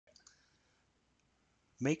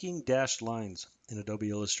Making dashed lines in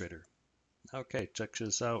Adobe Illustrator. Okay, check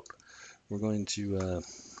this out. We're going to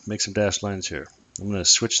make some dashed lines here. I'm going to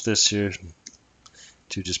switch this here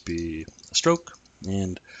to just be a stroke,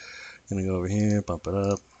 and I'm going to go over here, bump it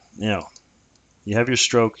up. Now, you have your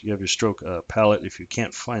stroke palette. If you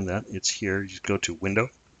can't find that, it's here. You just go to Window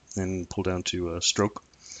and pull down to Stroke,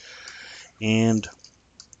 and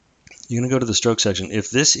you're going to go to the stroke section.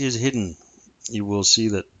 If this is hidden, you will see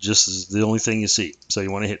that just is the only thing you see. So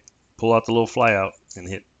you want to pull out the little flyout and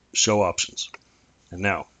hit Show Options. And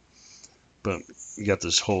now, boom, you got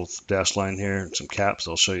this whole dash line here and some caps.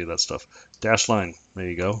 I'll show you that stuff. Dash line, there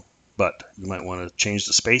you go. But you might want to change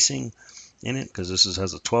the spacing in it because this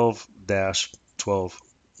has a 12-12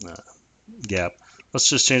 gap. Let's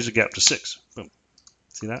just change the gap to 6. Boom.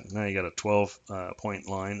 See that? Now you got a 12 point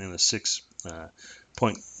line and a 6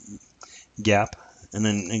 point gap. And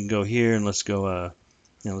then you can go here and let's go,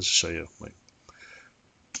 let's just show you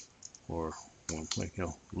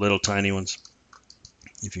little tiny ones.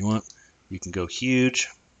 If you want, you can go huge,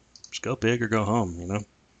 just go big or go home,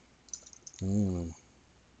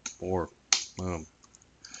 or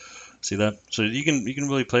see that? So you can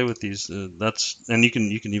really play with these. And you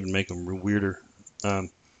can even make them weirder.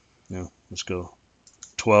 Let's go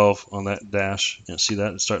 12 on that dash. See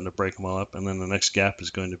that? It's starting to break them all up, and then the next gap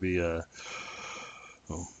is going to be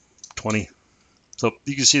 20. So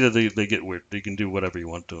you can see that they get weird. You can do whatever you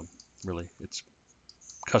want to them. Really, it's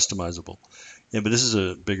customizable. Yeah, but this is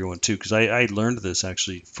a bigger one too, because I learned this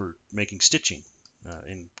actually for making stitching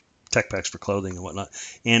in tech packs for clothing and whatnot.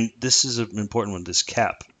 And this is an important one. This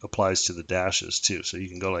cap applies to the dashes too, so you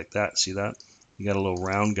can go like that. See that? You got a little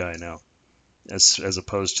round guy now, as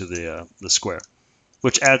opposed to the square,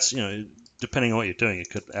 which adds, depending on what you're doing, it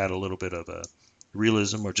could add a little bit of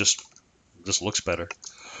realism or just looks better.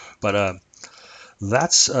 But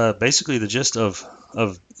that's basically the gist of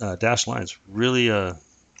dashed lines. Really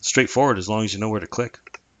straightforward as long as you know where to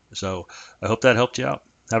click. So I hope that helped you out.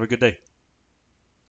 Have a good day.